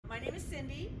is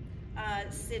Cindy.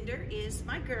 Cinder is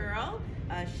my girl.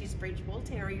 She's French Bull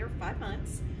Terrier, 5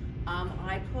 months.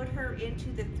 I put her into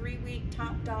the 3-week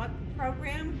Top Dog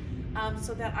program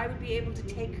so that I would be able to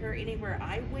take her anywhere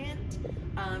I went,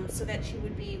 so that she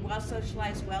would be well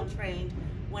socialized, well trained.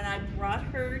 When I brought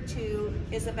her to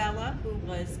Isabella, who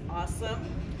was awesome,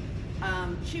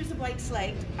 she was a blank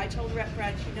slate. I told her up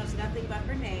front she knows nothing but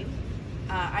her name.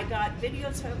 I got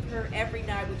videos of her every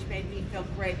night, which made me feel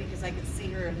great because I could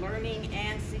see her learning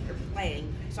and see her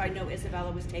playing. So I know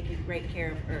Isabella was taking great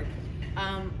care of her.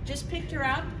 Just picked her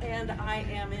up, and I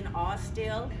am in awe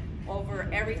still over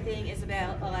everything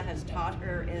Isabella has taught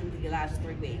her in the last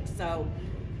 3 weeks. So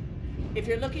if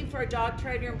you're looking for a dog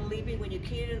trainer, believe me, when you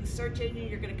key it in the search engine,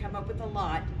 you're going to come up with a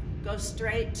lot. Go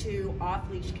straight to Off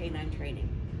Leash Canine Training.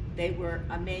 They were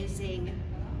amazing.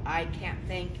 I can't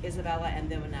thank Isabella and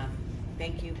them enough.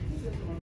 Thank you.